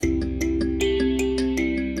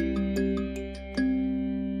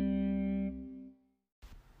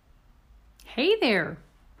there,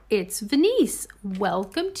 it's Venice.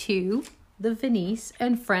 Welcome to the Venice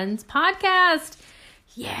and Friends podcast.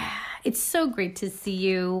 Yeah, it's so great to see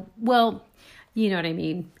you. Well, you know what I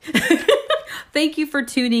mean. Thank you for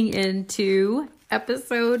tuning in to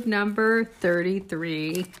episode number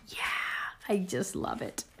 33. Yeah, I just love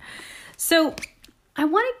it. So I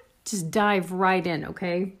want to just dive right in,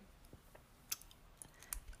 okay?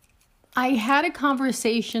 I had a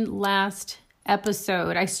conversation last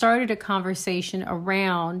episode. I started a conversation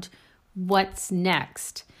around what's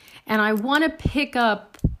next. And I want to pick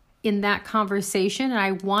up in that conversation and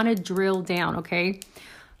I want to drill down, okay?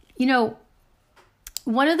 You know,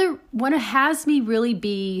 what has me really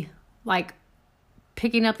be like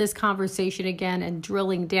picking up this conversation again and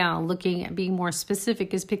drilling down, looking at being more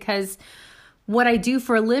specific is because what I do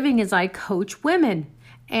for a living is I coach women.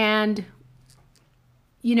 And,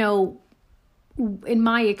 you know, in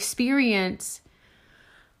my experience,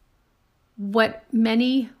 what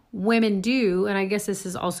many women do, and I guess this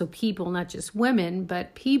is also people, not just women,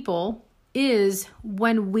 but people, is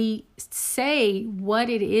when we say what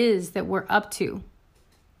it is that we're up to,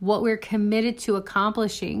 what we're committed to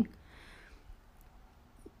accomplishing,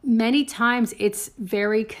 many times it's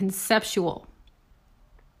very conceptual.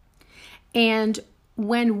 And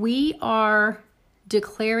when we are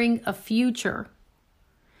declaring a future,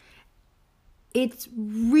 it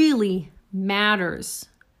really matters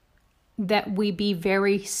that we be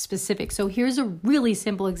very specific. So here's a really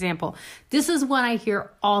simple example. This is what I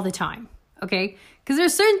hear all the time, okay? Because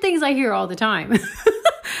there's certain things I hear all the time.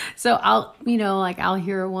 So I'll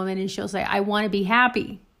hear a woman and she'll say, I want to be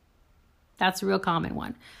happy. That's a real common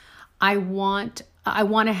one. I want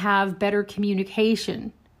to have better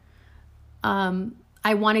communication.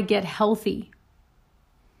 I want to get healthy.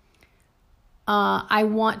 I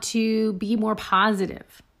want to be more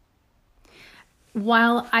positive.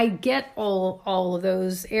 While I get all of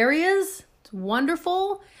those areas, it's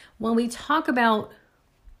wonderful. When we talk about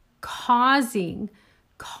carving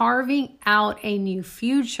out a new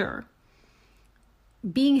future,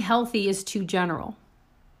 being healthy is too general.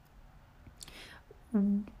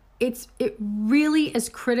 It really is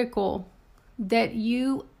critical that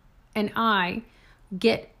you and I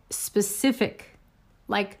get specific,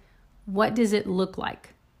 like what does it look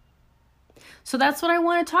like? So that's what I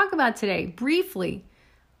want to talk about today, briefly.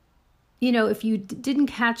 You know, if you didn't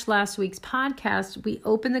catch last week's podcast, we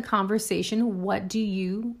opened the conversation. What do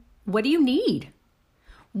you need?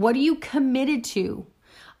 What are you committed to?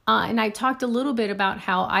 And I talked a little bit about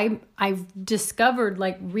how I've discovered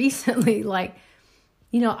recently,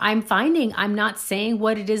 I'm finding I'm not saying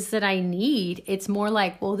what it is that I need. It's more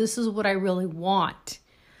like, well, this is what I really want.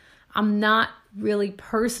 I'm not really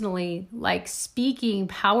personally speaking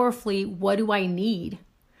powerfully, what do I need?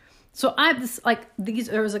 So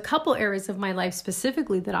there's a couple areas of my life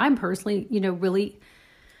specifically that I'm personally, really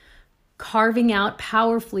carving out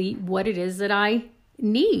powerfully what it is that I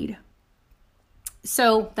need.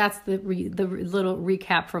 So that's the little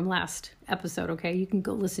recap from last episode. Okay. You can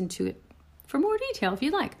go listen to it for more detail if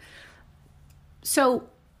you'd like. So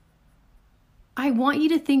I want you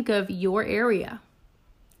to think of your area.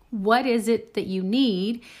 What is it that you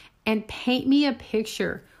need? And paint me a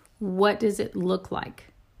picture. What does it look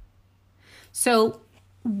like? So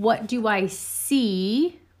what do I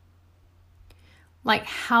see?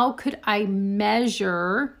 How could I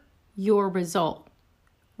measure your result?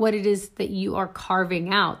 What it is that you are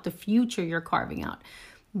carving out, the future you're carving out,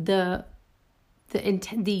 the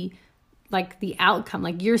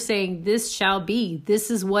outcome, you're saying this shall be,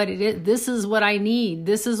 this is what it is, this is what I need,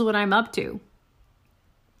 this is what I'm up to.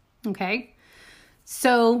 Okay.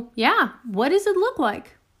 So yeah, what does it look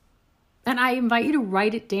like? And I invite you to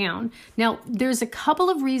write it down. Now, there's a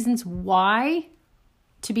couple of reasons why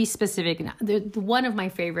to be specific. One of my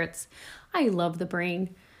favorites, I love the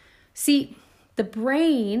brain. See, the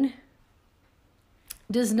brain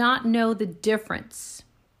does not know the difference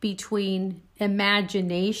between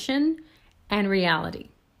imagination and reality.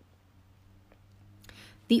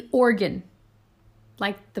 The organ,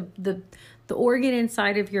 the organ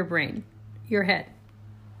inside of your brain, your head.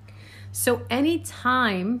 So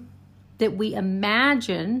anytime that we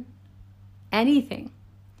imagine anything,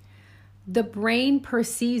 the brain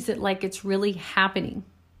perceives it like it's really happening.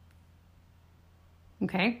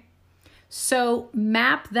 Okay? So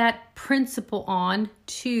map that principle on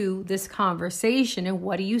to this conversation, and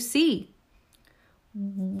what do you see?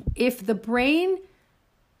 If the brain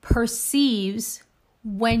perceives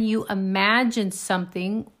when you imagine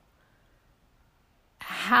something,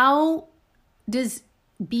 how does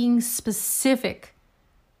being specific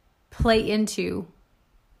play into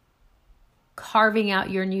carving out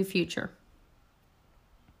your new future?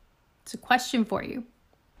 It's a question for you.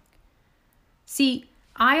 See,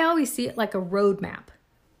 I always see it like a roadmap.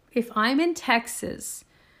 If I'm in Texas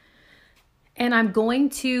and I'm going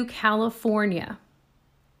to California,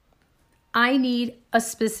 I need a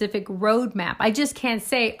specific roadmap. I just can't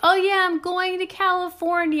say, oh yeah, I'm going to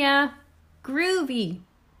California. Groovy.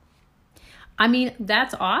 I mean,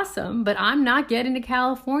 that's awesome, but I'm not getting to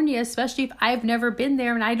California, especially if I've never been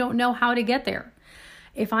there and I don't know how to get there.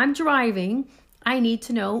 If I'm driving, I need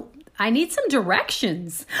some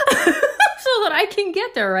directions so that I can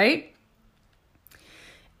get there, right?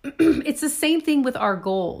 It's the same thing with our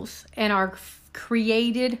goals and our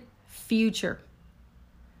created future.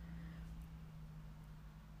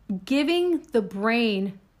 Giving the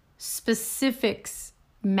brain specifics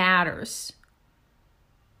matters.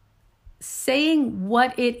 Saying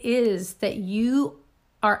what it is that you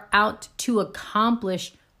are out to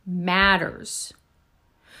accomplish matters.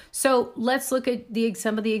 So let's look at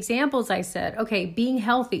some of the examples I said. Okay, being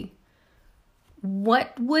healthy.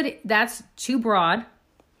 That's too broad.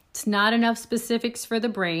 It's not enough specifics for the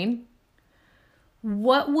brain.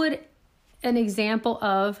 What would an example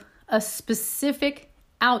of a specific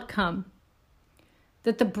outcome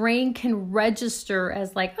that the brain can register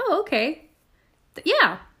as like, oh, okay,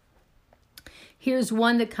 yeah. Here's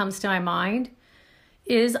one that comes to my mind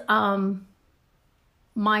is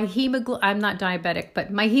my hemoglobin. I'm not diabetic,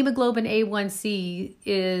 but my hemoglobin A1C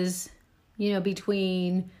is,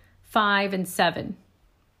 between 5 and 7.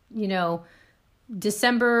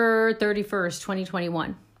 December 31st,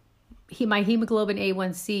 2021. My hemoglobin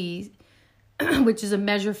A1C, which is a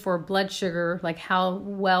measure for blood sugar, like how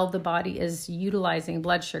well the body is utilizing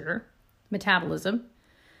blood sugar metabolism.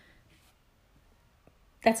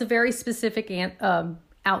 That's a very specific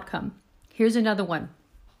outcome. Here's another one.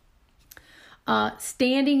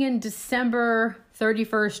 Standing in December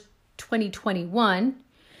 31st, 2021,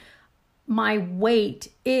 my weight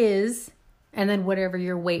is, and then whatever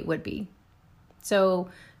your weight would be. So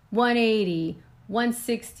 180,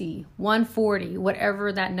 160, 140,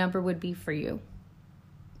 whatever that number would be for you.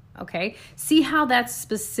 Okay? See how that's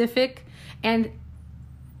specific? And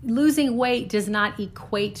losing weight does not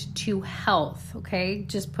equate to health, okay?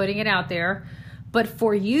 Just putting it out there. But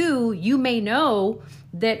for you, you may know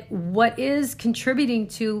that what is contributing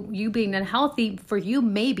to you being unhealthy for you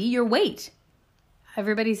may be your weight.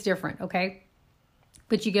 Everybody's different, okay?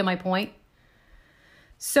 But you get my point.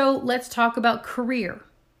 So let's talk about career.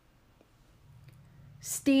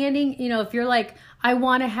 Standing, if you're like, I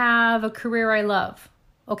want to have a career I love.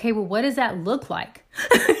 Okay, well, what does that look like?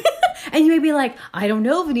 And you may be like, I don't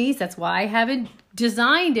know, Venice. That's why I haven't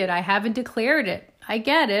designed it. I haven't declared it. I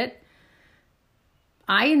get it.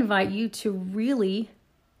 I invite you to really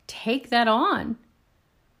take that on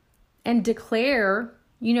and declare,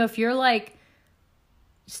 if you're like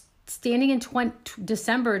standing in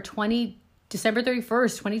December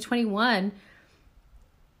 31st, 2021,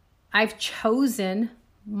 I've chosen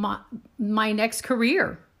my next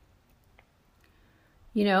career.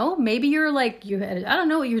 Maybe you're like, I don't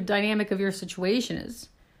know what your dynamic of your situation is.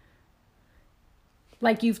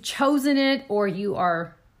 Like you've chosen it or you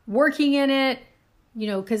are working in it,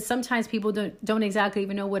 because sometimes people don't exactly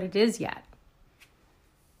even know what it is yet.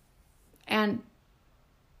 And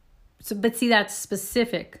so, but see, that's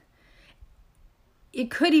specific. It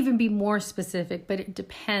could even be more specific, but it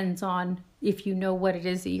depends on if you know what it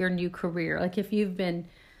is that your new career, like if you've been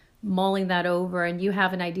mulling that over and you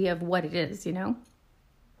have an idea of what it is,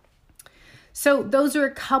 So those are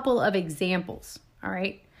a couple of examples. All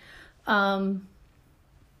right.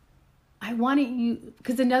 I wanted you,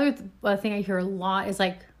 because another thing I hear a lot is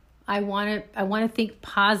like, I want to think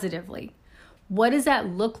positively. What does that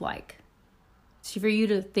look like for you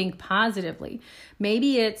to think positively?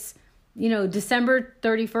 Maybe it's, December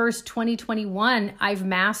 31st, 2021, I've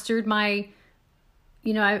mastered my,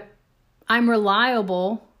 I'm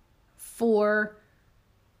reliable for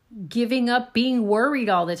giving up being worried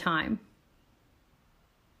all the time.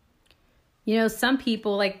 Some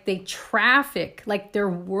people, like, they traffic, like their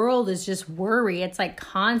world is just worry. It's like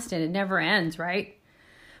constant. It never ends, right?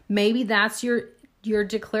 Maybe that's your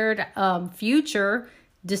declared future,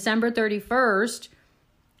 December 31st.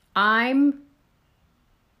 I'm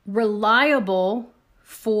reliable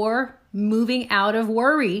for moving out of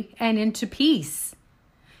worry and into peace.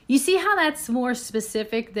 You see how that's more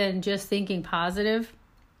specific than just thinking positive?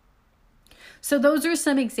 So those are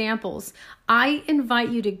some examples. I invite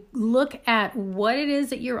you to look at what it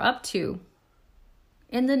is that you're up to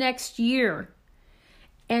in the next year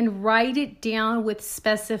and write it down with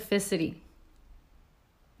specificity.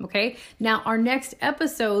 Okay? Now, our next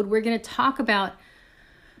episode, we're going to talk about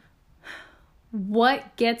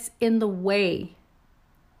what gets in the way.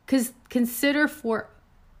 Because consider, for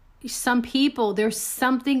some people, there's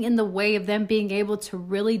something in the way of them being able to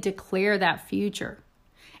really declare that future.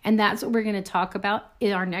 And that's what we're going to talk about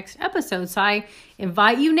in our next episode. So I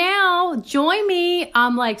invite you now, join me.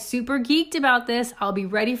 I'm like super geeked about this. I'll be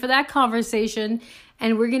ready for that conversation.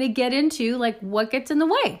 And we're going to get into like what gets in the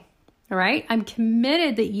way. All right. I'm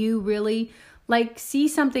committed that you really like see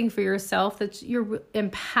something for yourself, that you're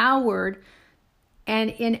empowered and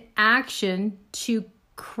in action to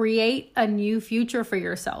create a new future for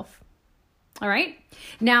yourself. All right.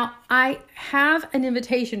 Now I have an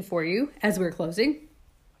invitation for you as we're closing.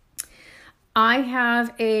 I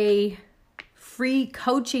have a free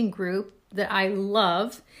coaching group that I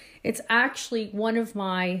love. It's actually one of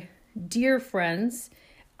my dear friends.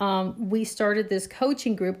 We started this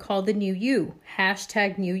coaching group called The New You,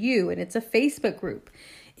 #NewYou, and it's a Facebook group.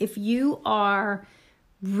 If you are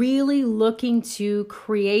really looking to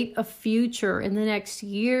create a future in the next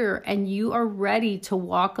year and you are ready to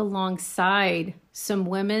walk alongside some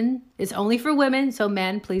women, it's only for women, so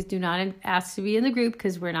men, please do not ask to be in the group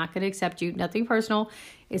because we're not going to accept you. Nothing personal.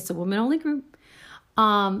 It's a women-only group.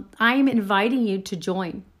 I am inviting you to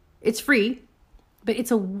join. It's free, but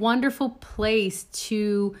it's a wonderful place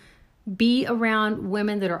to be around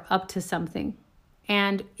women that are up to something.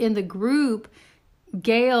 And in the group,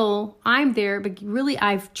 Gail, I'm there, but really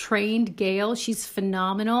I've trained Gail. She's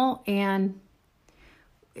phenomenal. And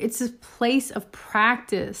it's a place of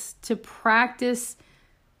practice, to practice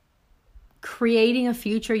creating a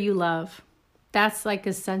future you love. That's like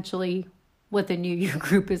essentially what the New You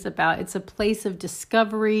group is about. It's a place of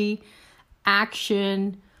discovery,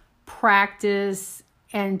 action, practice,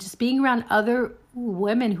 and just being around other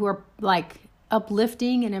women who are like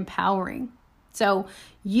uplifting and empowering. So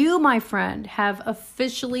you, my friend, have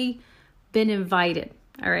officially been invited.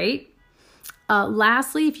 All right.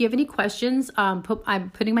 Lastly, if you have any questions, I'm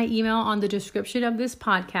putting my email on the description of this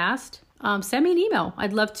podcast. Send me an email.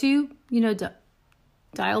 I'd love to,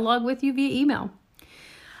 dialogue with you via email.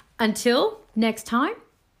 Until next time,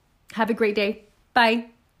 have a great day. Bye.